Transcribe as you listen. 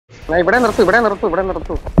ഇവിടെ നിർത്തൂ.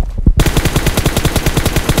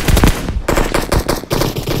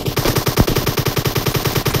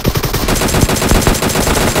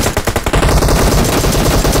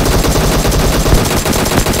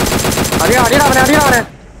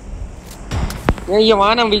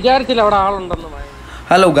 വിചാരിച്ചില്ല അവിടെ ആളുണ്ടെന്ന്.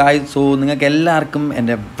 ഹലോ ഗായ്സ്, സോ നിങ്ങൾക്ക് എല്ലാവർക്കും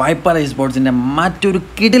എൻ്റെ വൈപ്പർ സ്പോർട്സിൻ്റെ മറ്റൊരു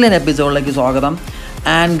കിടിലൻ എപ്പിസോഡിലേക്ക് സ്വാഗതം.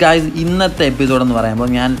 ആൻഡ് ഗായ്സ്, ഇന്നത്തെ എപ്പിസോഡ് എന്ന് പറയുമ്പോൾ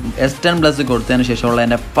ഞാൻ S10+ കൊടുത്തതിന് ശേഷമുള്ള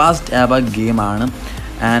എൻ്റെ ഫസ്റ്റ് എവർ ഗെയിമാണ്.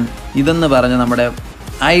 ആൻഡ് ഇതെന്ന് പറഞ്ഞ് നമ്മുടെ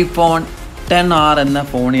iPhone XR എന്ന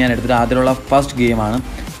ഫോൺ ഞാൻ എടുത്തിട്ട് അതിലുള്ള ഫസ്റ്റ് ഗെയിമാണ്.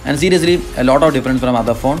 And seriously lot of difference from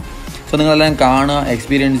other phone. So നിങ്ങളെല്ലാം കാണുക,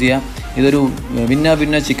 എക്സ്പീരിയൻസ് ചെയ്യുക. ഇതൊരു വിന്നർ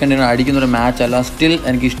ചിക്കൻ ഡിന്നർ അടിക്കുന്നൊരു മാച്ചല്ല, സ്റ്റിൽ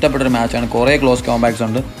എനിക്ക് ഇഷ്ടപ്പെട്ടൊരു മാച്ചാണ്. കുറേ ക്ലോസ് കോമ്പാക്ട്സ്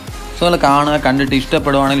ഉണ്ട്. സോ നിങ്ങൾ കാണുക, കണ്ടിട്ട്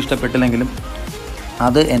ഇഷ്ടപ്പെടുവാണെങ്കിലും ഇഷ്ടപ്പെട്ടില്ലെങ്കിലും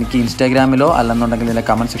അത് എനിക്ക് ഇൻസ്റ്റാഗ്രാമിലോ അല്ലെന്നുണ്ടെങ്കിൽ ഇതിൻ്റെ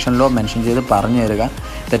കമൻറ്റ് സെക്ഷനിലോ മെൻഷൻ ചെയ്ത് പറഞ്ഞു തരിക.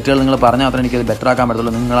 തെറ്റുകൾ നിങ്ങൾ പറഞ്ഞാൽ മാത്രമേ എനിക്കത് ബെറ്റർ ആക്കാൻ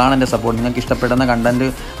പറ്റത്തുള്ളൂ. നിങ്ങളാണ് എൻ്റെ സപ്പോർട്ട്. നിങ്ങൾക്ക് ഇഷ്ടപ്പെടുന്ന കണ്ടൻറ്റ്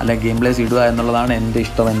അല്ലെങ്കിൽ ഗെയിം പ്ലേസ് ഇടുക എന്നുള്ളതാണ് എൻ്റെ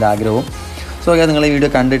ഇഷ്ടവും എൻ്റെ ആഗ്രഹവും. സോ നിങ്ങൾ ഈ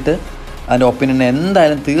വീഡിയോ കണ്ടിട്ട് അതിൻ്റെ ഒപ്പീനിയൻ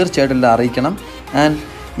എന്തായാലും തീർച്ചയായിട്ടും അറിയിക്കണം. ആൻഡ്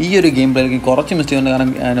ഈ ഒരു ഗെയിം പ്ലേയിലേക്ക് കുറച്ച് മിസ്റ്റേക്ക് ഉണ്ട്,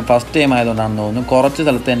 കാരണം ഫസ്റ്റ് ടൈം ആയതുകൊണ്ടാണെന്ന് തോന്നുന്നു. കുറച്ച്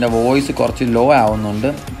സ്ഥലത്ത് എൻ്റെ വോയിസ് കുറച്ച് ലോ ആവുന്നുണ്ട്.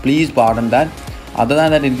 Please pardon that.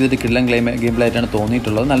 അതുതന്നെ എനിക്കിതൊരു കിടിലൻ ഗെയിം പ്ലേ ആയിട്ടാണ്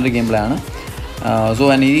തോന്നിയിട്ടുള്ളത്. നല്ലൊരു ഗെയിം പ്ലേ ആണ്. സോ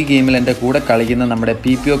ഈ ഗെയിമിൽ എൻ്റെ കൂടെ കളിക്കുന്ന നമ്മുടെ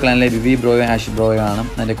PPO ക്ലാനിലെ വിവി ബ്രോയും ആഷ് ബ്രോയും ആണ്.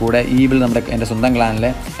 എൻ്റെ കൂടെ ഈവിൽ എൻ്റെ സ്വന്തം ക്ലാനിലെ,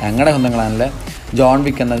 ഞങ്ങളുടെ സ്വന്തം ക്ലാനിലെ ജോൺ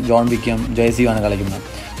വിക്കും ജയ്സിയുമാണ് കളിക്കുന്നത്.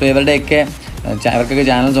 സോ ഇവർക്കൊക്കെ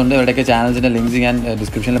ചാനൽസ് ഉണ്ട്. ഇവരുടെയൊക്കെ ചാനൽസിൻ്റെ ലിങ്ക്സ് ഞാൻ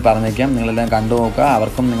ഡിസ്ക്രിപ്ഷനിൽ പറഞ്ഞേക്കാം. നിങ്ങളെല്ലാം കണ്ടു നോക്കുക,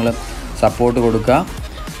 അവർക്കും നിങ്ങൾ സപ്പോർട്ട് കൊടുക്കുക.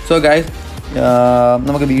 സോ ഗൈസ്,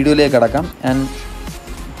 നമുക്ക് വീഡിയോയിലേക്ക് കിടക്കാം. And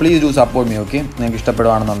please do support me, okay? നിങ്ങൾക്ക്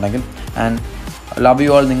ഇഷ്ടപ്പെടുകയാണെന്നുണ്ടെങ്കിൽ. And love you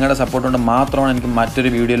all. നിങ്ങളുടെ സപ്പോർട്ട് കൊണ്ട് മാത്രമാണ് എനിക്ക് മറ്റൊരു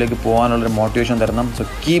വീഡിയോയിലേക്ക് പോകാനുള്ളൊരു മോട്ടിവേഷൻ തരണം. So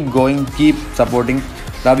keep going, keep supporting.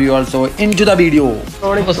 Love you all. So in to the video.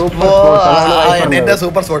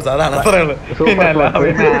 Super sports അതാണ്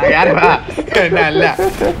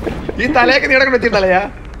ഈ തലയൊക്കെ നീടക്കം വെച്ചിട്ടല്ലയാ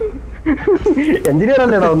എഞ്ചിനീയർ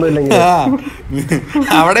ഒന്നുമില്ലെങ്കിൽ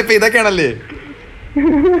അവിടെ ഇപ്പൊ ഇതൊക്കെയാണല്ലേ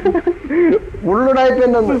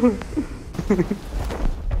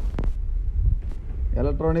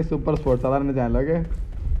ഇലക്ട്രോണിക് സൂപ്പർ സ്പോർട്സ് അതാണ് എന്റെ ചാനൽ. ഓക്കെ,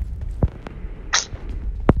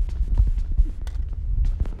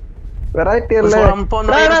 വെറൈറ്റി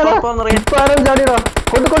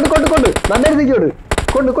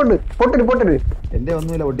എന്റെ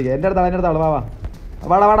ഒന്നുമില്ല പൊട്ടിക്ക. എന്റെ അടുത്താണ് വാടാ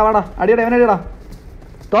വാടാ വാടാ വാടാ അടിയടാ എവനെ അടിയടാ.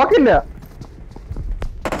 തോക്കില്ല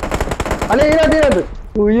അല്ലെ ഇതിനകത്ത്.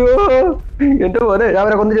 അയ്യോ എന്റെ പോലെ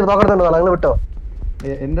അവരെ കൊന്നിട്ട് തോക്കെടുത്തോണ്ടോ, നിങ്ങൾ വിട്ടോ.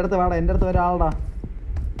 എന്റെ അടുത്ത് വാടാ, എന്റെ അടുത്ത് ഒരാളടാ.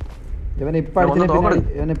 ഇവനെ ഇപ്പൊ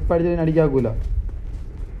അടിച്ചാൽ അടിക്കാക്കൂല.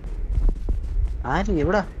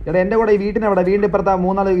 എടാ എന്റെ കൂടെ ഈ വീട്ടിന് അവിടെ വീടിന്റെ ഇപ്പുറത്താ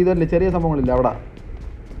മൂന്നാല് ഇതല്ലേ ചെറിയ സംഭവങ്ങളില്ല അവിടെ.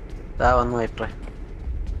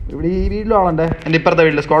 ഇവിടെ ഈ വീട്ടിലും ആളുണ്ട്. എന്റെ ഇപ്പുറത്തെ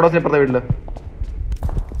വീട്ടില്, സ്ക്വാഡോസിന് ഇപ്പുറത്തെ വീട്ടില്.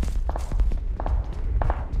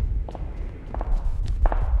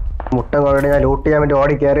 മുട്ട കൊറേ ഞാൻ ലൂട്ട് ചെയ്യാൻ വേണ്ടി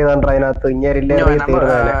ഓടി കയറിയതാണ് അതിനകത്ത്. ഇങ്ങനെ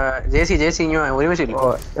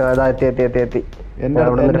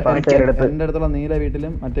എന്റെ അടുത്തുള്ള നീല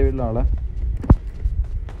വീട്ടിലും മറ്റേ വീട്ടിലും ആളെ.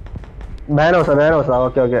 ബാനോസാ.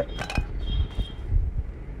 Okay okay.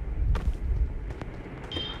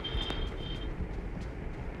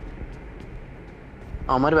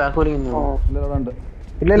 അവന്മാര് ബാക്ക് വലിക്കുന്നു.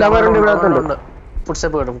 ഇല്ല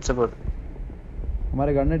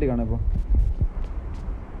അവന്മാരെ കണ്ണിട്ടി കാണാം ഇപ്പൊ.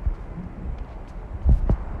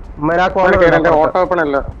 ഓട്ടോ ഓപ്പൺ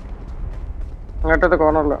അല്ല, അങ്ങോട്ടത്തെ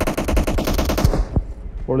കോർണറില്ല.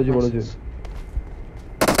 പൊളിച്ചു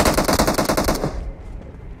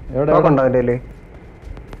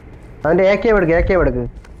അവന്റെ AK എടുക്ക്.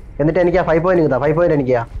 എന്നിട്ട് എനിക്ക് ആ 5 പോയിന്റ് 5 പോയിന്റ്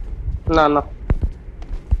എനിക്കാ.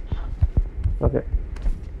 ഓക്കെ,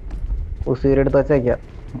 ഉസീരെടുത്ത് വെച്ചേക്കാം.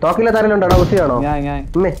 തോക്കില്ല തരലുണ്ടോ? ഉസിയാണോ?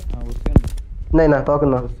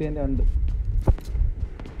 തോക്കുന്ന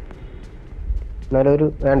എന്നാലും ഒരു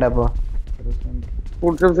വേണ്ട. അപ്പൊ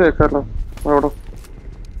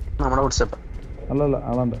അല്ലല്ല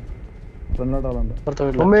ആളുണ്ട്, ഫ്രണ്ടിലോട്ട് ആളുണ്ട്.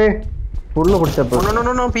 ഫുള്ള് പിടിച്ചപ്പോ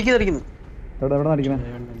എവിടെ നടിക്കണേ?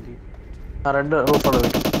 റെഡ് റൂഫുള്ള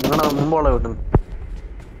വീട്ടിൽ, നിങ്ങളുടെ മുമ്പുള്ള വീട്ടിൽ.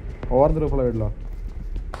 ഓറഞ്ച് റൂഫുള്ള വീട്ടിലോ?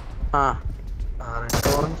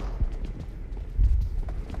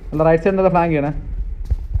 അല്ല, റൈറ്റ് സൈഡിന്റെ ഫ്ലാങ്ക് ചെയ്യണേ.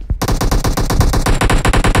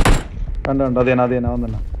 കണ്ടോ? അത് തന്നെ അവൻ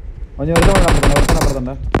തന്നെ.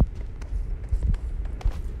 അപ്പുറത്തുണ്ട്.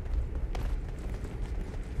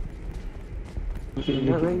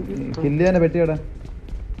 കില്ല് തന്നെ പെട്ടിയോടെ.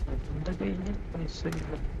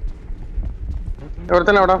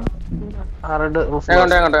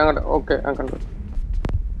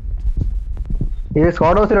 ഈ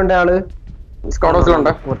സ്ക്വാഡോസിലുണ്ട് ആള്.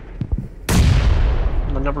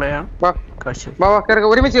 നല്ല പ്ലേ ആണ്.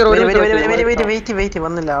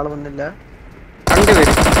 വന്നില്ല ആള് വന്നില്ല.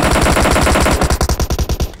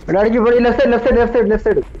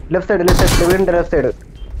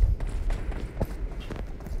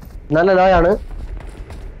 നല്ല ലോയാണ്.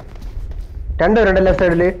 രണ്ടുപേരുണ്ട് ലെഫ്റ്റ്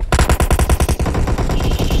സൈഡില്.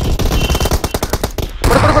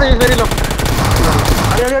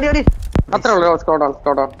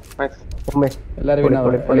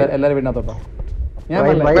 എല്ലാരും വീണാത്തോട്ടോ.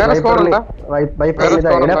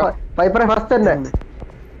 ഫസ്റ്റ് തന്നെ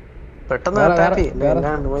പെട്ടെന്ന്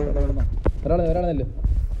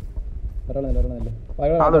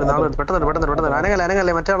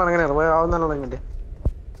അനങ്ങല്ലേ മറ്റേ ആളങ്ങനെ ആവുന്നല്ലേ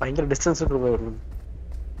ഭയങ്കര ഡിസ്റ്റൻസ്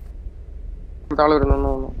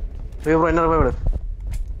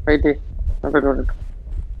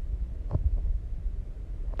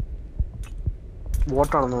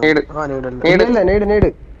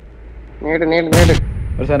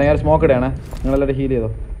സ്മോക്ക് ഇടാണ്. നിങ്ങളെല്ലാവരും ഹീൽ ചെയ്തോ.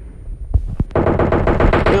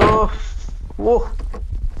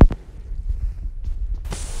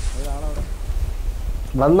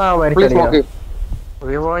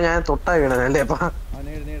 ഞാൻ തൊട്ടാ വീണല്ലേ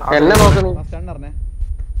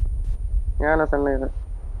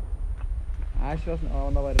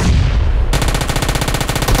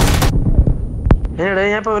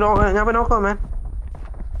ഞാൻ നോക്കാമേ.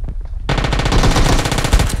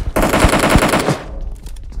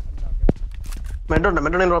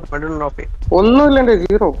 ഒന്നുമില്ല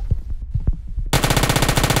സീറോ.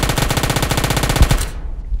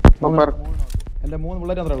 എന്റെ 3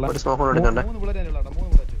 ബുള്ളറ്റ്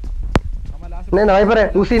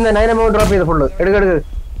ഡ്രോപ്പ് ചെയ്ത് ഫുള്ള് എടുക്ക.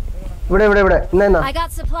 ഇവിടെ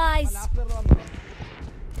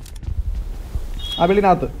ആ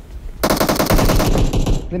ബിൽഡിനകത്ത്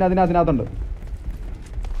അതിനകത്തുണ്ട്.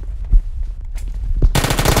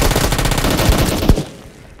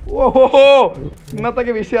 ഓഹോ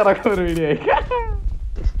ഇന്നത്തെ വിഷയം ഇറക്കുന്ന ഒരു വീഡിയോ.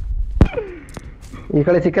 ഈ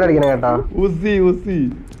കളി ചിക്കൻ അടിക്കണം കേട്ടാ.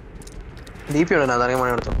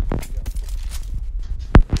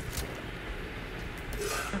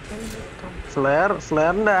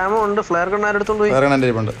 ഫ്ലെയറിന്റെ ആമോ ഉണ്ട്. ഫ്ലെയർ കണ്ണാരെടുത്തോണ്ട് പോയി.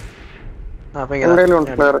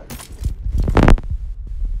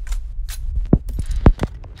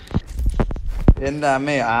 എന്റെ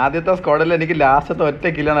അമ്മേ, ആദ്യത്തെ സ്ക്വാഡിൽ എനിക്ക് ലാസ്റ്റത്തെ ഒറ്റ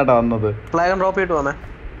കില്ലാണ് കേട്ടോ വന്നത്. ഫ്ലാഗ് ഡ്രോപ്പ് ചെയ്തിട്ട് വന്നേ.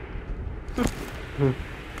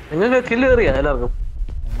 നിങ്ങൾക്ക് കില്ല് കയറിയാ എല്ലാവർക്കും?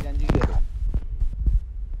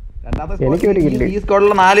 ഈ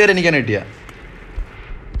സ്ക്വാഡിലുള്ള 4 പേര് എനിക്കാണ് കിട്ടിയ.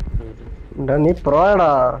 നീ പ്രോടാ.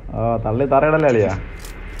 തള്ളി തറയിടല്ലേ അളിയാ.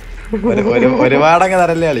 ഒരുപാടങ്ങ്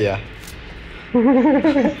തരല്ലേ അളിയാ.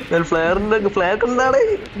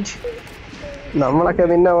 നമ്മളൊക്കെ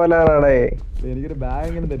നിന്നെ പോലാണേ. എനിക്കൊരു ബാഗ്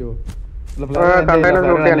എങ്ങനെ തരുമോ?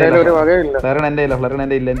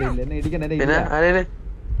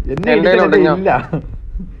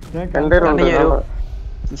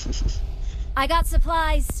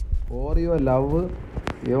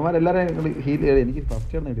 എനിക്ക്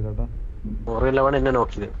ഫസ്റ്റ് ആണ് കിട്ടി കേട്ടോ.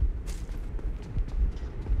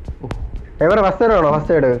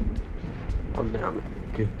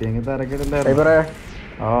 കിട്ടിയെങ്കിൽ തരക്കേടില്ല.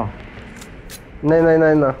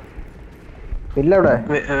 ഇല്ല ഇവിടെ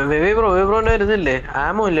ഇതില്ലേ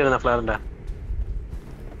ആമോ ഇല്ലായിരുന്ന ഫ്ലവറിന്റെ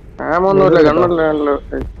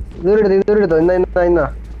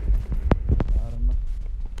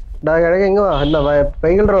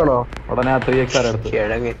ആണോ? ഉടനെ 3x എടുത്ത്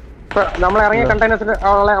നമ്മളിറങ്ങിയ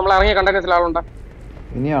കണ്ടെയ്നേഴ്സിൽ ആളുണ്ടോ?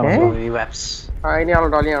 ഇനിയാണോ?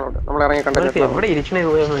 ഇനിയാളുണ്ടോ? നമ്മളിറങ്ങിയ കണ്ടെയ്നേഴ്സിൽ എവിടെ ഇരിക്കണേ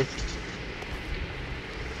പോയാ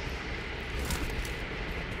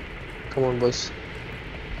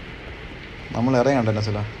നമ്മൾ ഇറങ്ങണ്ട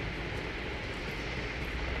നസല.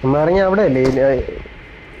 നമ്മളിറങ്ങിയ അവിടെ അല്ലേ?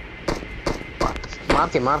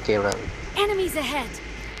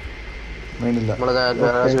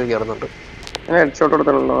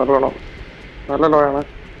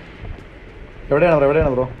 എവിടെയാണ്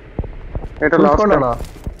ബ്രോ?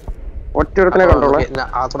 ഒറ്റൊരുത്തിനെ കണ്ടോളൂ.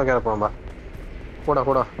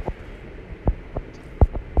 കൂടാ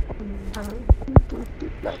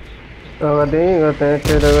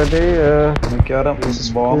മിക്കവാറും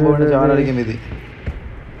ബോംബ് വീണ് ചാനടിക്കും വിധി.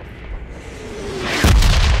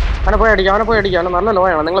 അവനെ പോയി അടിക്കാം. നല്ല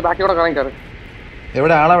ലോയാണ്. നിങ്ങൾ ബാക്കിയോടെ കാണിക്കാറ്.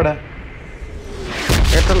 എവിടെ ആളെവിടെ?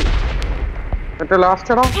 ഏറ്റവും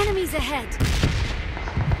ലാസ്റ്റടാ.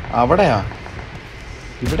 അവിടെയാ?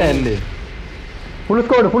 ഇവിടെ അല്ലേ? Full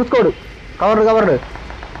squad covered.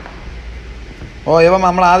 ഓ ഇവൻ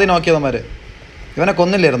നമ്മൾ ആദ്യം നോക്കിയവന്മാര്. ഇവനെ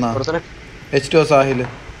കൊന്നില്ലായിരുന്നോ H2 സാഹില്?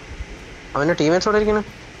 അവന്റെ ടീമേറ്റ്സ് അവിടെ ഇരിക്കുന്നു.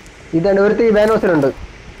 ഇതാണ് ഒരുത്തി ബാനോസിലുണ്ട്.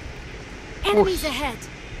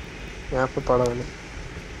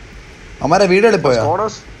 അമ്മാരെ വീടുകളിൽ പോയാ?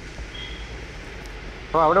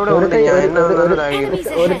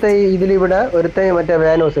 ഒരുത്തൈ ഇതിലിവിടെ ഒരുത്തൈ മറ്റേ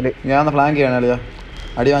വാനോസില്. ഞാൻ ഫ്ലാങ്ക് ചെയ്യണം അളിയാ.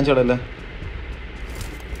 അടി വാങ്ങിച്ചോടല്ലേ?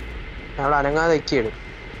 അവിടെ അനങ്ങാതെ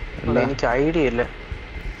എനിക്ക് ഐഡിയ ഇല്ല.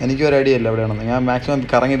 എനിക്കും ഒരു ഐഡിയ ഇല്ല എവിടെയാണെന്ന്. ഞാൻ മാക്സിമം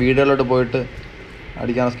കറങ്ങി വീടുകളിലോട്ട് പോയിട്ട്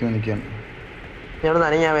അടിക്കാൻ സ്കീം നിൽക്കുകയാണ്. ഞാനൊന്ന്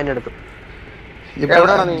അനങ്ങാൻ വേണ്ടി എടുക്കും.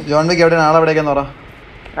 ജോൺ വിക്ക് എവിടെയാണ്? ആളെവിടേക്കെന്ന് പറ.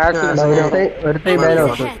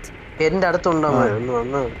 എന്റെ അടുത്തുണ്ടോ? ഒന്ന്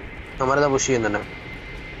വന്ന് അമരത പുഷ് ചെയ്യുന്നുണ്ട്.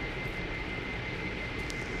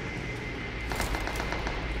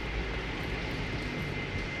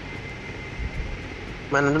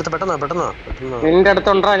 എന്റെ അടുത്ത് പെട്ടെന്നോ നിന്റെ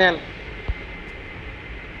അടുത്തുണ്ടാ? ഞാൻ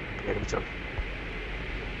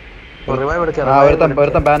ഒരുത്തൻ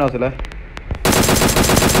ബാനോസിലെ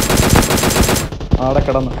അവിടെ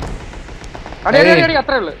കിടന്നു.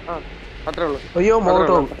 അത്രേ ഉള്ളു. അയ്യോ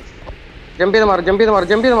മോട്ടോ ജമ്പ് ചെയ്ത് മാറി.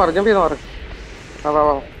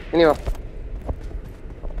 ഇനി വാ.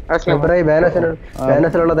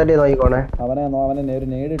 ബാനസിലുള്ള തട്ടി നോക്കിക്കോണേ. അവനെ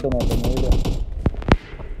നേരിട്ട്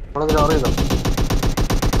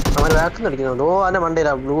അവൻ വാക്സിൻ അടിക്കുന്നുണ്ട്. ഓ അവന്റെ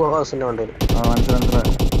മണ്ടയിലാ, ബ്ലൂ ഹൗസിന്റെ മണ്ടയില്.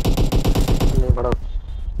 മനസ്സിലായി.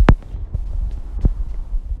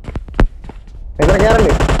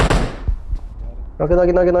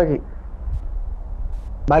 നോക്കി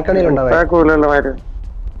ബാൽക്കണിയിലുണ്ടാവും.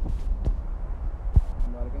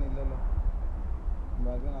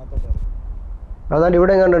 അതാണ്ട്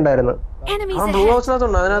ഇവിടെ കണ്ടുണ്ടായിരുന്നു. ബ്ലൂ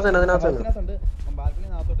ഹൗസിനകത്തുണ്ട്. അതിനകത്ത്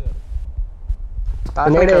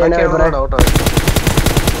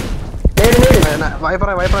വൈപ്പറ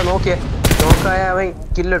നോക്കിയേ. നോക്കായ അവൻ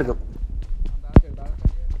കില്ലെടുക്കും.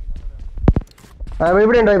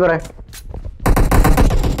 ഇവിടെ ഉണ്ടോ വൈപ്പറ?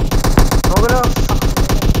 നോക്കലോ,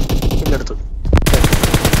 കില്ലെടുത്തു.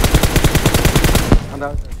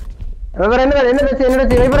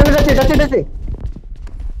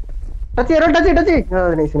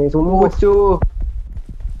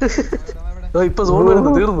 ഇപ്പൊ സോൺ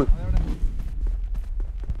വരുന്നു, തീർന്നു.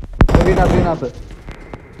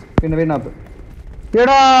 പിന്നെ വീടിനകത്ത്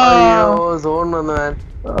സോൺ വന്നു.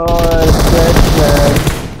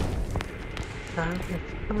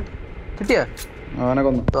 കിട്ടിയാ? അവനെ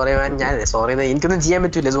കൊന്നു. സോറി എനിക്കൊന്നും ചെയ്യാൻ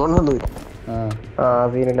പറ്റൂല. സോൺ വന്നു.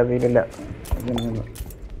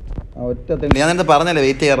 ഞാൻ നേരത്തെ പറഞ്ഞല്ലേ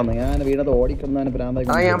വെയിറ്റ് ചെയ്യാറുണ്ട്. ഞാൻ വീടത്ത് ഓടിക്കുന്നതിന് പ്രാന്തായി.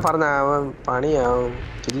 ഞാൻ പറഞ്ഞ അവൻ പണിയാവും.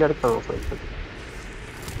 കില്ലെടുക്കാൻ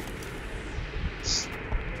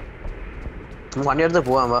പണിയെടുത്ത്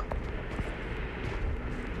പോവാൻ വാ.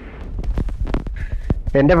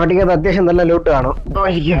 എന്റെ പട്ടികത്ത് അത്യാവശ്യം നല്ല ലൂട്ട് കാണും.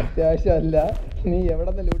 അത്യാവശ്യം അല്ല, നീ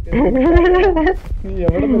എവിടെ ലൂട്ട്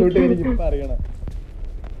എനിക്ക് ഇപ്പൊ അറിയണം.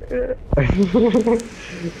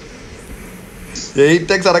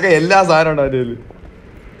 8x അടക്കം എല്ലാ സാധനം ഉണ്ട് അതില്.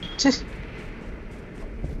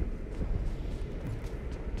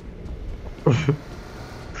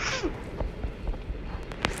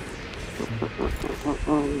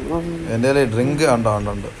 എന്റെ ഡ്രിങ്ക് ഉണ്ടോ?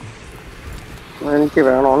 എനിക്ക്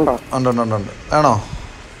വേണോ? ഉണ്ടോ? ഉണ്ട്. വേണോ?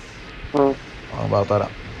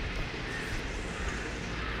 തരാം.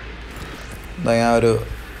 എന്താ ഞാൻ ഒരു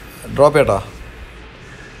ഡ്രോപ്പ് ചെയ്യട്ടോ?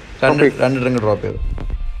 രണ്ട് ഡ്രിങ്ക് ഡ്രോപ്പ് ചെയ്തു.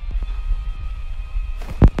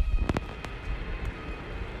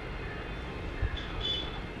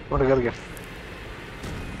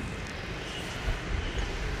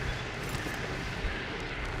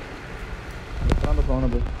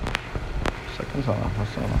 ഫോണത് സെക്കൻഡ് സോണോ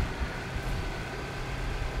ഫസ്റ്റ് സോണോ?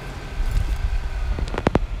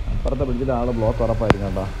 അപ്പുറത്തെ ബ്രിഡ്ജിൽ ആള് ബ്ലോക്ക് ഉറപ്പായിരിക്കും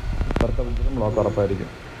കേട്ടോ. അപ്പുറത്തെ ബ്രിഡ്ജിലും ബ്ലോക്ക് ഉറപ്പായിരിക്കും.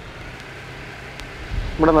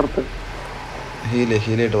 ഇവിടെ നിർത്ത്.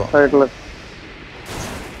 ഹീലായിട്ട് പോവാം.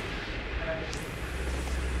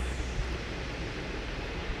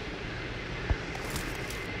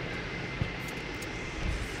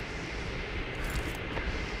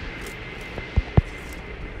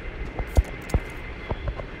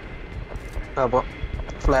 അപ്പൊ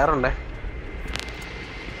ഫ്ലെയർ ഉണ്ടേ.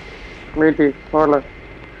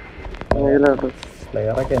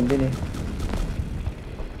 ഫ്ലെയറൊക്കെ എന്തിന്?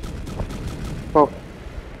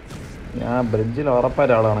 ഞാൻ ബ്രിഡ്ജിൽ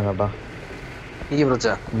ഉറപ്പായ ആളാണ് കേട്ടോ. ഈ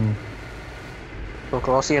ബ്രിഡ്ജാ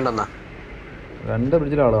ക്രോസ് ചെയ്യണ്ടെന്നാ? രണ്ട്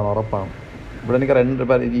ബ്രിഡ്ജിലും ആളാണ് ഉറപ്പാണ്. ഇവിടെ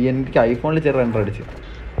എനിക്ക് ഐഫോണിൽ ചെറിയ റെൻഡർ അടിച്ച്.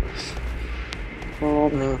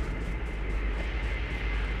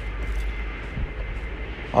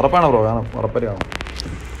 ഉറപ്പാണ് ബ്രോ, കാണും, ഉറപ്പായിട്ട് കാണും.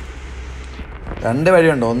 രണ്ട്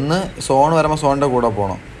വഴിയുണ്ട്. ഒന്ന് സോൺ വരുമ്പോൾ സോണിൻ്റെ കൂടെ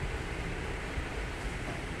പോകണം.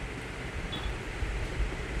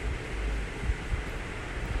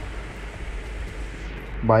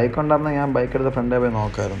 ബൈക്ക് ഉണ്ടായിരുന്ന ഞാൻ ബൈക്ക് എടുത്ത് ഫ്രണ്ടേ പോയി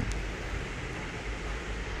നോക്കായിരുന്നു.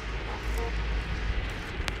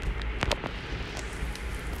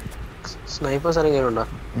 സ്നൈപ്പേഴ്സ് ആരെങ്കിലും ഉണ്ടോ?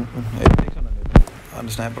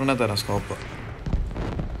 സ്നൈപ്പറിനെ തരാം സ്കോപ്പ്.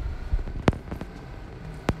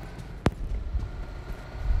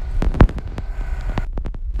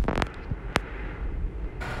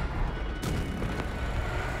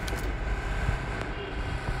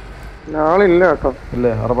 ആളില്ല കേട്ടോ.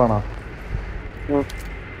 ഇല്ലേ ഉറപ്പാണോ?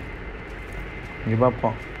 ഇപ്പൊ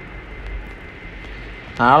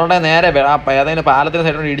ആളുടെ നേരെ ഏതെങ്കിലും പാലത്തിന്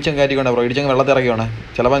സൈഡിൽ ഇടിച്ചും കയറ്റിക്കൊണ്ടേ ബ്രോ. ഇടിച്ചങ്ങ് വെള്ളത്തിൽ ഇറക്കിയോണേ.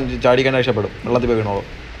 ചിലപ്പം ചാടിക്കാൻ രക്ഷപ്പെടും. വെള്ളത്തിൽ പോയി വീണോളൂ.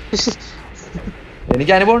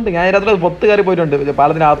 എനിക്ക് അനുഭവം ഉണ്ട്. ഞാൻ ഇതിനകത്ത് പൊത്ത് കയറി പോയിട്ടുണ്ട്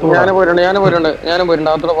പാലത്തിനകത്ത്.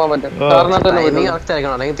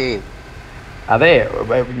 അതെ,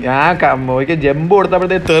 ഞാൻ ജമ്പ്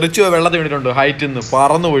കൊടുത്തപ്പോഴത്തേക്ക് തെറിച്ചു വെള്ളത്തിൽ വീണിട്ടുണ്ട്. ഹൈറ്റിൽ നിന്ന്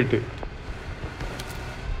പറന്നു പോയിട്ട്.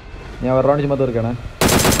 ഞാൻ ഒരു റൗണ്ട് ചുമ്മാ തീർക്കണേ.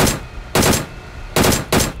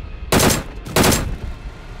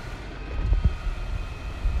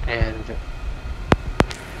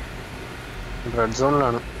 റെഡ്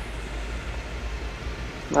സോണിലാണ്.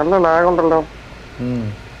 നല്ല ലാഗ് ഉണ്ടല്ലോ.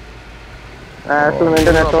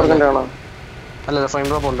 നെറ്റ്വർക്കിന്റെ ആണോ? അല്ല ഫ്രെയിം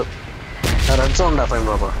ഡ്രോപ്പ് ഉണ്ട്. റെഡ് സോണിന്റെ ഫ്രെയിം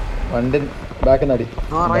ഡ്രോപ്പ്. വണ്ടി ബാക്ക് നടി.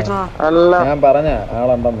 അല്ല ഞാൻ പറഞ്ഞ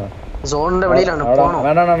ആളുണ്ടെന്ന്. സോണിന്റെ വെളിയിലാണ്.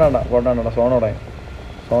 വേണ്ട സോണോടെ.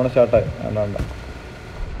 സോണ് സ്റ്റാർട്ടായി. വേണ്ട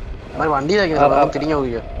വണ്ടിയിലേക്ക് തിരിഞ്ഞു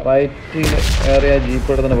പോവുക. റൈറ്റ് ഏറിയ ജീപ്പ്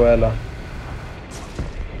എടുത്തിന് പോയാലോ?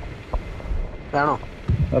 വേണോ?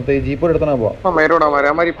 ഈ ജീപ്പ് എടുത്തനാ പോവാം.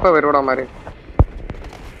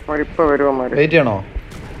 വെയിറ്റ് ചെയ്യണോ?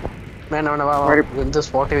 വേണ്ട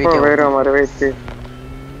സ്പോട്ട് എവിടെ വെയിറ്റ്?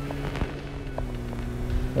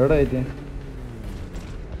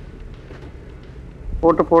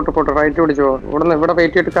 പോട്ട് റൈറ്റ് പിടിച്ചോ. ഇവിടെ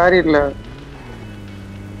വെയിറ്റ് ചെയ്തിട്ട് കാര്യമില്ല.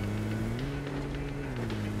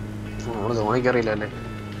 ധോണിക്കറിയില്ലല്ലേ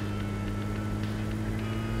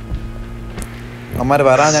അമ്മമാര്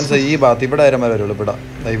വരാൻ ചാൻസ് ഈ ഭാഗത്ത് ഇവിടെ വരെ വരുള്ളൂ.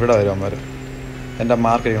 ഇവിടെ വരും അമ്മമാര്. എന്റെ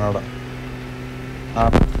മാർക്ക് ഇരിക്കണം അവിടെ.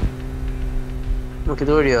 നമുക്ക്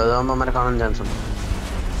ഇതുവഴിയോ? അതാകുമ്പോ അമ്മരെ കാണാൻ ചാൻസ് ഉണ്ട്.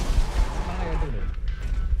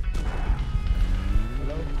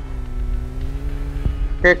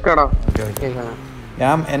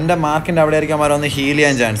 ഞാൻ എന്റെ മാർക്കിന്റെ അവിടെ ആയിരിക്കും അമ്മമാരെ ഒന്ന് ഹീൽ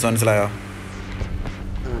ചെയ്യാൻ ചാൻസ്. മനസ്സിലായോ?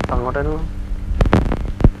 അങ്ങോട്ടേക്ക്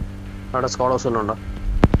അവിടെ സ്കോളേഴ്സ് വല്ലതും ഉണ്ടോ?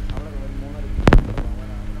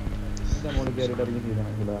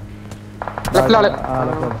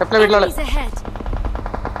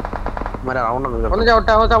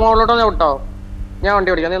 ഞാൻ വണ്ടി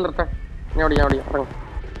ഓടിക്കാം. നീ നിർത്തേ. ഞാൻ ഓടിക്കാം.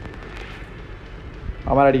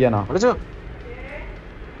 അമ്മരടിക്കാനോ? വിളിച്ചോ.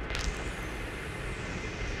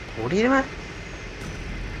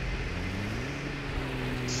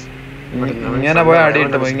 ഇങ്ങനെ പോയ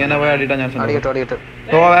അടിയിട്ടോ. ഞാൻ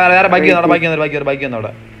വേറെ ബൈക്ക്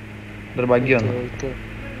വന്നവിടെ.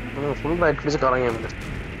 ഫുൾ ബൈക്ക് പിടിച്ച് കറങ്ങിയാ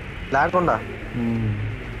ലാഗ് ഉണ്ടാ?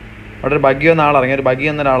 അവിടെ ഒരു ബഗ്ഗി വന്ന ആളിറങ്ങി. ഒരു ബഗ്ഗി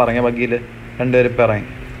വന്ന ഒരാളിറങ്ങി. ബഗ്ഗിയിൽ രണ്ടുപേരും ഇപ്പം ഇറങ്ങി.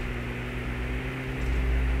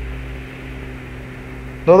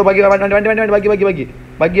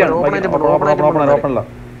 ബഗ്ഗിയാണ്. ഓപ്പണല്ല.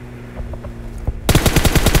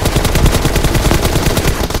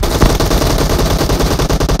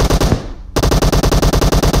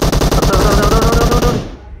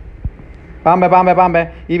 പാമ്പേ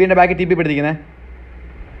ഈ വീടിന്റെ ബാക്കി ടി പി പിടിച്ചിരിക്കുന്നേ.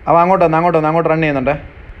 അവ അങ്ങോട്ട് റൺ ചെയ്യുന്നുണ്ട്.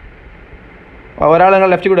 ഒരാൾ നിങ്ങൾ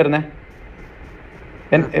ലെഫ്റ്റ് കൂടെ വരുന്നേ.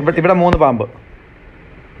 ഇവിടെ 3 പാമ്പ്.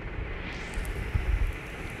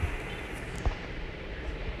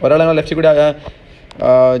 ഒരാൾ നിങ്ങൾ ലെഫ്റ്റ് കൂടെ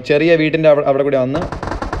ചെറിയ വീട്ടിന്റെ അവിടെ കൂടെ വന്ന്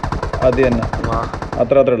അത് തന്നെ.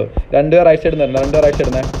 അത്രേ ഉള്ളൂ. 2 പേർ റൈറ്റ് സൈഡിൽ നിന്ന് 2 പേർ റൈറ്റ്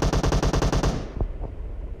സൈഡിൽ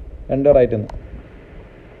 2 പേർ റൈറ്റ് നിന്ന്.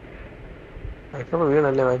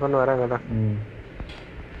 വീണല്ലേ വൈഫോണ്ട് വരാൻ കേട്ടാ.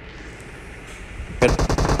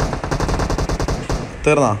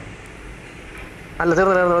 തീർന്നോ? അല്ല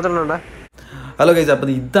തീർന്നില്ല. ഹലോ ഗൈസ്, അപ്പോൾ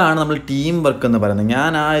ഇതാണ് നമ്മൾ ടീം വർക്ക് എന്ന് പറയുന്നത്.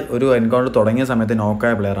 ഞാൻ ആ ഒരു എൻകൗണ്ടർ തുടങ്ങിയ സമയത്ത്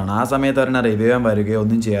നോക്കായ പ്ലെയറാണ്. ആ സമയത്ത് അവരെന്നെ റിവ്യൂ ചെയ്യാൻ വരികയോ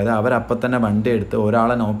ഒന്നും ചെയ്യാതെ അവരപ്പം തന്നെ വണ്ടി എടുത്ത്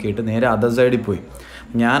ഒരാളെ നോക്കിയിട്ട് നേരെ അതർ സൈഡിൽ പോയി.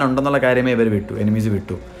 ഞാനുണ്ടെന്നുള്ള കാര്യമേ ഇവർ വിട്ടു. എനിമീസ്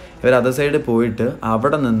വിട്ടു. ഇവർ അതർ സൈഡിൽ പോയിട്ട്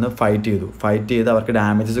അവിടെ നിന്ന് ഫൈറ്റ് ചെയ്ത് അവർക്ക്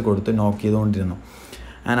ഡാമേജസ് കൊടുത്ത് നോക്ക് ചെയ്തുകൊണ്ടിരുന്നു.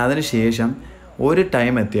 ആൻഡ് അതിന് ശേഷം ഒരു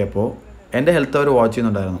ടൈം എത്തിയപ്പോൾ എൻ്റെ ഹെൽത്ത് അവർ വാച്ച്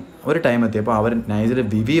ചെയ്യുന്നുണ്ടായിരുന്നു. ഒരു ടൈം എത്തിയപ്പോൾ അവർ നൈസിൽ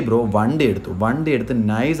വിവി ബ്രോ വണ്ടി എടുത്ത്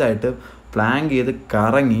നൈസായിട്ട് പ്ലാങ്ക് ചെയ്ത്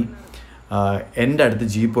കറങ്ങി എൻ്റെ അടുത്ത്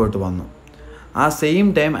ജീപ്പോയിട്ട് വന്നു. ആ സെയിം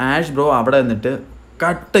ടൈം ആഷ് ബ്രോ അവിടെ നിന്നിട്ട്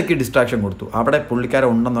കട്ടയ്ക്ക് ഡിസ്ട്രാക്ഷൻ കൊടുത്തു. അവിടെ പുള്ളിക്കാരെ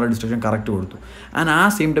ഉണ്ടെന്നുള്ള ഡിസ്ട്രാക്ഷൻ കറക്റ്റ് കൊടുത്തു. ആൻഡ് ആ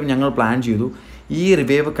സെയിം ടൈം ഞങ്ങൾ പ്ലാൻ ചെയ്തു ഈ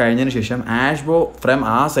റിവൈവ് കഴിഞ്ഞതിന് ശേഷം ആഷ് ബ്രോ ഫ്രം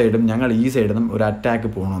ആ സൈഡും ഞങ്ങൾ ഈ സൈഡിൽ നിന്നും ഒരു അറ്റാക്ക്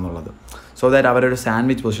പോകണമെന്നുള്ളത്. സോ ദാറ്റ് അവരൊരു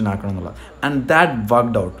സാൻഡ്വിച്ച് പൊസിഷൻ ആക്കണം എന്നുള്ളത്. And that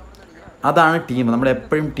worked out. അതാണ് ടീം. നമ്മൾ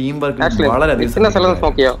എപ്പോഴും ടീം വർക്ക് വളരെയധികം.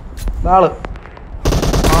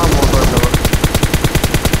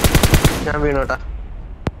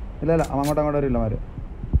 ഇല്ല അങ്ങോട്ട് വരില്ല മാര്.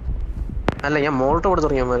 അല്ല ഞാൻ മോൾട്ട് കൊടുത്തു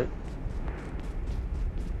തുടങ്ങിയമാര്.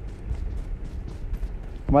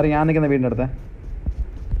 ഞാൻ നിൽക്കുന്ന വീടിൻ്റെ അടുത്ത്.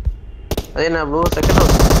 അതെന്നാ ബ്ലൂ സെക്കൻഡ്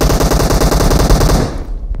ഹൗസ്.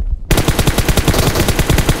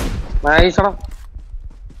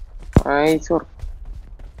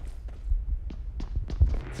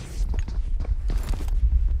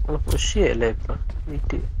 പുഷ് ചെയ്യല്ലേ ഇപ്പൊ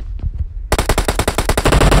wait.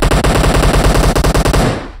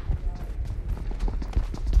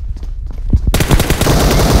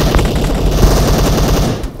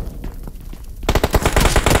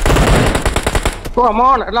 Come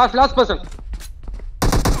on, last person.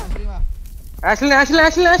 Ashley.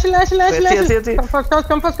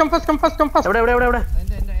 Come first. എവിടെ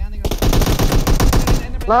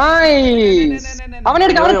Nice. അവൻ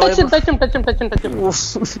ടച്ച്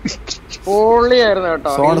പൊളിയായിരുന്നു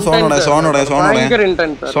കേട്ടോ. ഭയങ്കര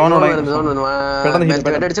intense.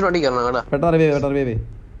 അടിച്ചിട്ട് വണ്ടി കയറണം കേട്ടാ.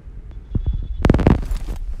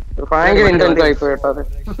 ഭയങ്കര intense ആയി പോയി കേട്ടോ അത്.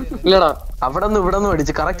 ഇല്ലടാ അവിടെ നിന്ന്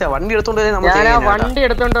അടിച്ച് കറക്റ്റാ. വണ്ടി എടുത്തോണ്ട് ഞാൻ ആ വണ്ടി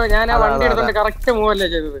എടുത്തോണ്ട് കറക്റ്റ് മൂവ് അല്ലേ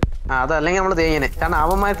ചെയ്തത്. അതല്ലെങ്കിൽ നമ്മള് തേങ്ങനെ. കാരണം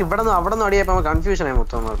അവന്മാർക്ക് അവിടെ നിന്ന് അടിയപ്പോ കൺഫ്യൂഷൻ ആയി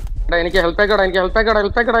മൊത്തം. എനിക്ക് ഹെൽപ്പ്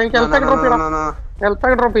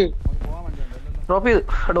ഡ്രോപ്പ് ചെയ്ത്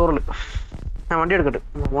ഡോറില് ഞാൻ വണ്ടി എടുക്കട്ടെ.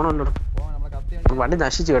 ഫോണല്ലോ വണ്ടി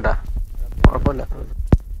നശിച്ചു കേട്ടാ. കുഴപ്പമില്ല.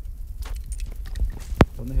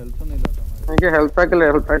 എനിക്ക് ഹെൽപ്പ് പാക്കില്ല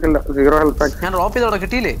 0 ഹെൽപ്പ് പാക്ക്. ഞാൻ ഡ്രോപ്പ് ചെയ്തോടെ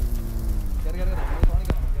കിട്ടിയില്ലേ?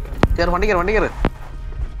 വണ്ടി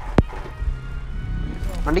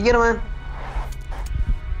കയറ് മാൻ.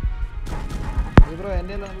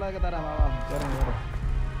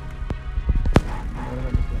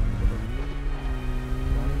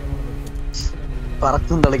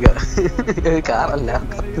 പറക്കും തളിക്ക കാറല്ല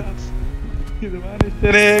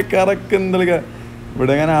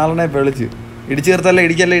ഇവിടെ എങ്ങനെ ആളെ വിളിച്ച് ഇടിച്ചു ചേർത്തല്ലേ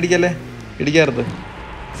ഇടിക്കാറുണ്ട്.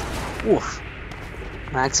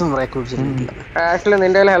 മാക്സിമം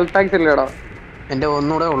നിന്റെ ഹെൽപ്പ് പാക്സ് ഇല്ലടാ. എന്റെ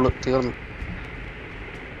ഒന്നുകൂടെ ഉള്ളു, തീർന്നു.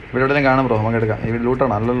 ഇവിടെ എവിടെയും കാണാം ബ്രോ, നമുക്ക് എടുക്കാം. ഇവിടെ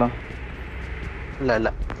ലൂട്ടാണ് അല്ലല്ലോ. ഇല്ല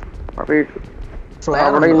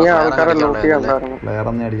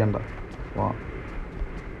പ്ലെയറൊന്നും അടിക്കണ്ട.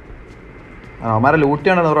 അവന്മാരെ ലൂട്ട്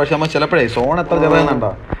ചെയ്യണ്ട പ്രാവശ്യം. നമ്മൾ ചിലപ്പോഴേ സോൺ എത്ര ചെറിയുന്നുണ്ടോ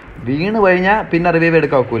വീണ് കഴിഞ്ഞാൽ പിന്നെ റിവൈവ്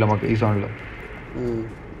എടുക്കാൻ വെക്കൂല നമുക്ക് ഈ സോണില്.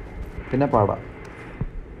 പിന്നെ പാടാ.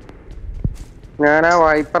 ഞാൻ ആ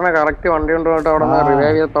വൈപ്പറിനെ കറക്റ്റ് വണ്ടി കൊണ്ടുപോയിട്ട് അവിടെ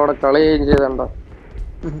റിവൈവ് ചെയ്തവിടെ കളി ചെയ്തോ.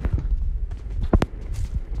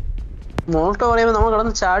 മോൾട്ടോ പറയുമ്പോൾ നമ്മൾ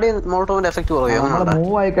കിടന്ന് ചാടി മോൾട്ടോവിന്റെ എഫക്ട് കുറയും.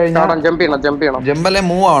 മൂവ് ആയി കഴിഞ്ഞാൽ ജമ്പ് ചെയ്യണം. ജമ്പല്ലേ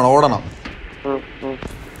മൂവ് ആവണം, ഓടണം.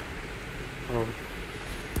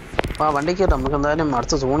 ആ വണ്ടി കേട്ടോ. നമുക്ക് എന്തായാലും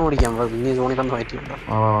അടുത്ത സോൺ പിടിക്കാം. ഇനി സോണിൽ കണ്ട് ഫൈറ്റ് ചെയ്യണ്ട.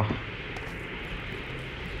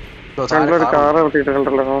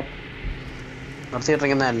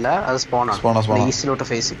 നിർത്തിയിട്ടിരിക്കുന്നതല്ല, അത് സ്പോണാണ്. ഈസ്റ്റിലോട്ട്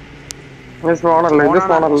ഫേസ്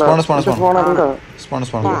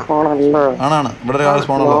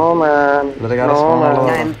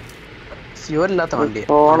ഫ്യൂവലില്ലാത്ത വണ്ടി.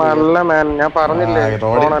 ഞാൻ പറഞ്ഞില്ലേ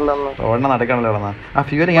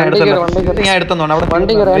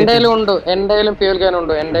എന്റെ ഫ്യൂൽ ക്യാൻ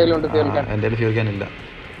ഉണ്ട്. എന്റെ ഫ്യൂൽ ക്യാൻ ഇല്ല,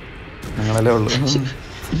 നിങ്ങളല്ലേ ഉള്ളു.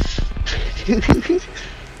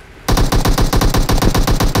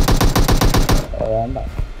 വേണ്ട.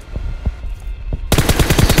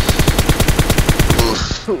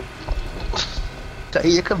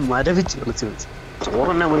 കൈയൊക്കെ മരവിച്ച് കളിച്ച്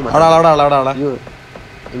ചോറന്നെ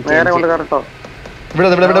നേരെ കൊണ്ട് കറട്ടോ. ഇവിടെ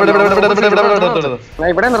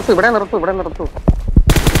നിർത്തു.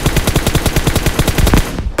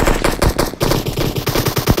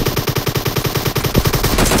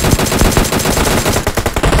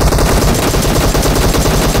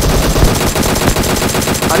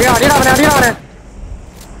 അടിയവനെ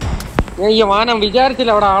ഈ വാനം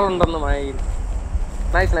വിചാരിച്ചില്ല അവിടെ ആളുണ്ടെന്ന്.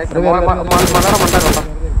 നൈസ് മലയുടെ മണ്ടോ.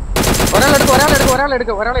 ഒരാളെ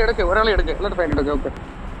എടുക്ക് എന്നിട്ട് ഫൈൻ എടുക്കുക. ഓക്കെ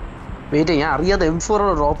വെയിറ്റ്, ഞാൻ അറിയാതെ M4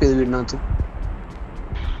 ഡ്രോപ്പ് ചെയ്ത് വീടിനകത്ത്.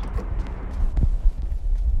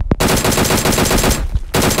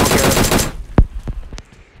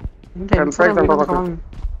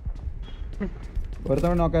 ഒരു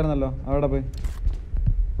തവണ നോക്കായിരുന്നല്ലോ അവിടെ പോയി.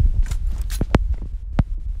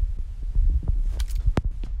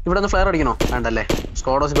 ഇവിടെ ഒന്ന് ഫ്ലെയർ അടിക്കണോ? വേണ്ടല്ലേ,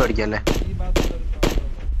 സ്കോഡോസ് അടിക്കല്ലേ.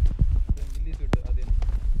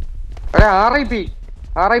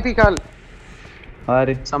 RIP കാൽ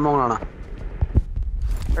സംഭവങ്ങളാണ്.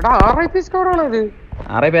 എടാ RIP സ്കോഡാണ് ഇത്.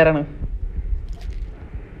 RIP ആരാണ്?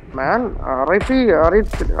 മാൻ RIP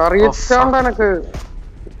അറിയിച്ചാണ്ടെനക്ക്.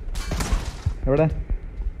 എവിടെ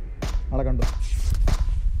ആളെ കണ്ടു?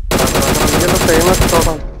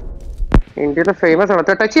 ഇന്ത്യയിലെ ഫേമസ് ആണ്.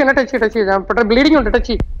 ടച്ച് ചെയ്യ. ഞാൻ പെട്ടെന്ന് ബ്ലീഡിംഗ് ഉണ്ട്.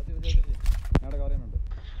 ടച്ച്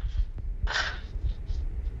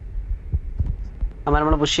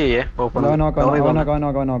നമ്മളെ പുഷ് ചെയ്യേ.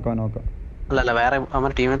 അല്ല വേറെ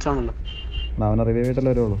അവന്റെ ടീംമേറ്റ്സ് ആണല്ലോ. അവനെ റിവൈവ്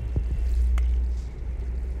ചെയ്തിട്ടല്ലേ വരുള്ളൂ.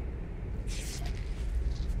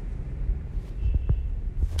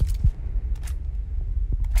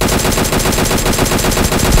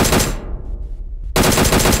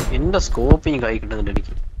 എന്റെ സ്കോപ്പിങ് കൈ കിട്ടുന്നുണ്ട്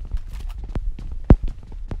എനിക്ക്.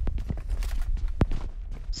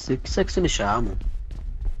 6x ക്ഷാമോ?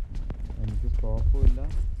 എനിക്ക് സ്കോപ്പും ഇല്ല.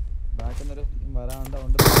 ബാക്കിൽ നിന്നൊരു വരാണ്ട്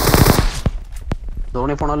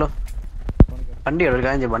ധോണി പോണല്ലോ. വണ്ടി എടുക്കും, ഒരു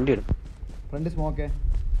കാര്യം ചെയ്യും, വണ്ടി എടുക്കും. ഫ്രണ്ട് സ്മോക്കേ.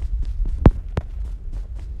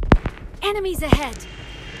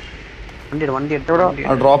 വണ്ടി എടുത്തു.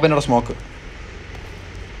 ഡ്രോപ്പിനോട് സ്മോക്ക്.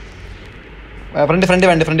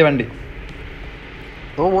 ഫ്രണ്ട് വണ്ടി.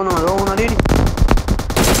 പോകുന്നു അടി.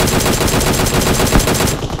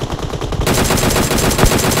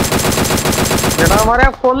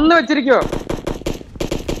 കൊന്നു വെച്ചിരിക്കോ?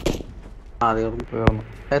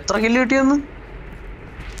 എത്ര കില്ല് കിട്ടിയെന്ന്?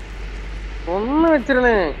 ഒന്ന്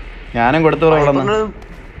വെച്ചിരുന്നേ. ഞാനും കൊടുത്തു.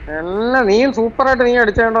 എല്ലാം നീ സൂപ്പറായിട്ട് നീ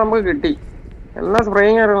അടിച്ചോണ്ട് നമുക്ക് കിട്ടി. എല്ലാം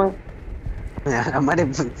സ്പ്രേയിങ് ആയിരുന്നു.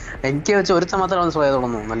 എനിക്ക് വെച്ച് ഒരുത്ത മാത്രം സ്പ്രേ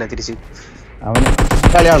തുടങ്ങുന്നു. നല്ല തിരിച്ച് അവന്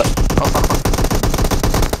കളിയാള്.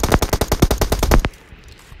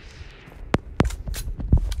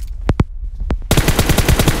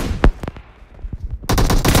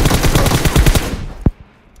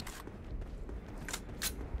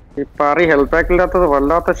 ഈ പറ ഹെൽത്ത് പാക്ക് ഇല്ലാത്തത്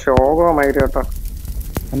വല്ലാത്ത ശോകമായി കേട്ടോ.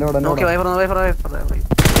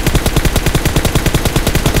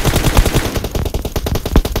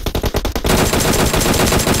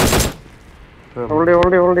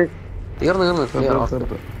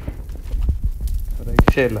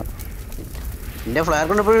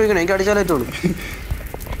 എനിക്ക് അടിച്ചാലേറ്റുള്ളൂ.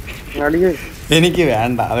 എനിക്ക്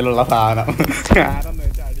വേണ്ട അതിലുള്ള സാധനം.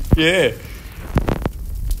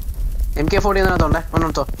 MK40 അതിനകത്തോണ്ടേ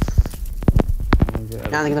ഒന്നെടുത്തോ.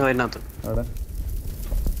 ഞാൻ നിൽക്കുന്ന കയ്യിനകത്ത്.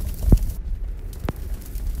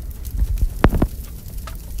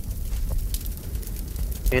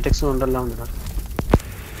 ഏറ്റക്സും ഉണ്ടല്ലോ.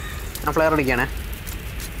 ഞാൻ ഫ്ലെയർ അടിക്കാണേ.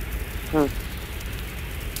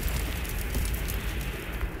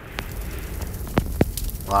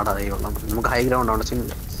 വാടാ വെള്ളം. നമുക്ക് ഹൈ ഗ്രൗണ്ട് ആണ്.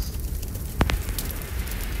 ചിന്നില്ല.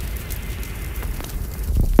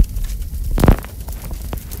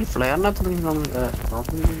 ഈ ഫ്ലെയറിനകത്ത്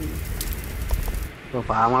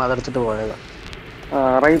അതെടുത്തിട്ട് പോയതാ.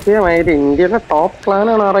 ഇന്ത്യയിലെ ടോപ്പ്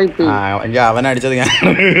പ്ലാനാണ് അവൻ അടിച്ചത് ഞാൻ.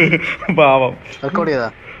 പാവം. റെക്കോർഡ് ചെയ്താ?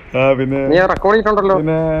 നീ റെക്കോർഡ് ചെയ്തിട്ടുണ്ടല്ലോ.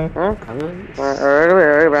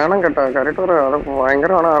 വേണം കേട്ടോ. കരട്ട് അത്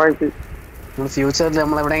ഭയങ്കരമാണ് RIP. ഫ്യൂച്ചറിൽ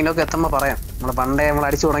നമ്മൾ എവിടെയെങ്കിലും ഒക്കെ എത്തുമ്പോ പറയാം. നമ്മള് പണ്ടേ നമ്മൾ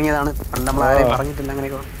അടിച്ചു തുടങ്ങിയതാണ്. പണ്ട് നമ്മൾ ആരെയും പറഞ്ഞിട്ടില്ല.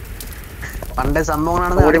 അങ്ങനെയൊക്കെ പണ്ടേ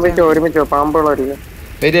സംഭവങ്ങളാണ്. ഒരുമിച്ചോ പാമ്പുകളായിരിക്കും.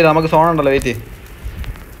 വെയിറ്റ് ചെയ്ത് നമുക്ക് സോൺ ഉണ്ടല്ലോ. വെയിറ്റ്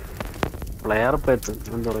പ്ലെയർ ഇപ്പൊ എത്തും.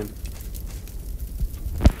 എന്താ പറയുന്നത്?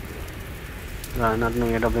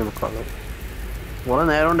 അതിനകത്ത് നോക്കാളോ. കുറെ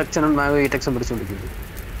നേരം കൊണ്ട് എക്സനും ഈ ടെക്സും പിടിച്ചോണ്ടിരിക്കുന്നു.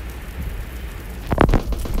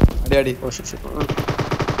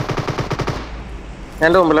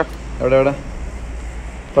 എന്റെ മുമ്പില് എവിടെ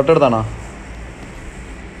തൊട്ടടുത്താണോ?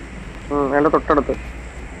 എന്റെ തൊട്ടടുത്ത്.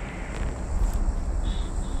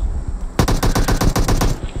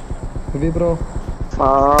 Bro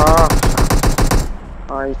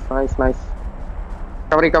nice.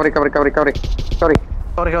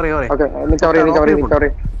 കവറി.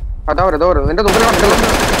 അതാ നിന്റെ മുമ്പിൽ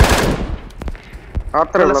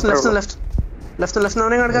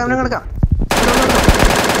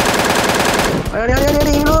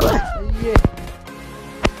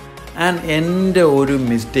ആൻഡ് എൻ്റെ ഒരു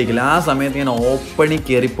മിസ്റ്റേക്കിൽ ആ സമയത്ത് ഞാൻ ഓപ്പണിൽ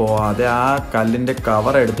കയറി പോവാതെ ആ കല്ലിൻ്റെ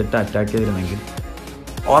കവർ എടുത്തിട്ട് അറ്റാക്ക് ചെയ്തിരുന്നെങ്കിൽ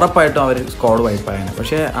ഉറപ്പായിട്ടും അവർ സ്ക്വാഡ് വൈപ്പായാണ്.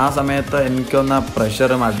 പക്ഷേ ആ സമയത്ത് എനിക്കൊന്ന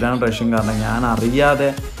പ്രഷറും അഡ്വാൻസ് റഷും കാരണം ഞാൻ അറിയാതെ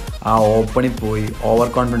ആ ഓപ്പണിൽ പോയി ഓവർ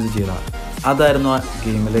കോൺഫിഡൻസ് ചെയ്തതാണ്. അതായിരുന്നു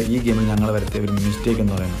ഈ ഗെയിമിൽ ഞങ്ങൾ വരുത്തിയ ഒരു മിസ്റ്റേക്ക്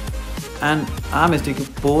എന്ന് പറയുന്നത്. ആൻഡ് ആ മിസ്റ്റേക്ക്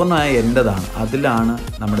പൂർണ്ണമായി എൻ്റെതാണ്. അതിലാണ്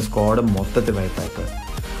നമ്മുടെ സ്ക്വാഡ് മൊത്തത്തിൽ വൈപ്പായത്.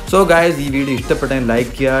 സോ ഗായ്സ്, ഈ വീഡിയോ ഇഷ്ടപ്പെട്ടെങ്കിൽ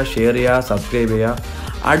ലൈക്ക് ചെയ്യുക, ഷെയർ ചെയ്യുക, സബ്സ്ക്രൈബ് ചെയ്യുക.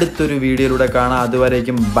 അടുത്തൊരു വീഡിയോയിലൂടെ കാണാം.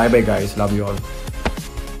 അതുവരേക്കും bye bye guys. Love you all.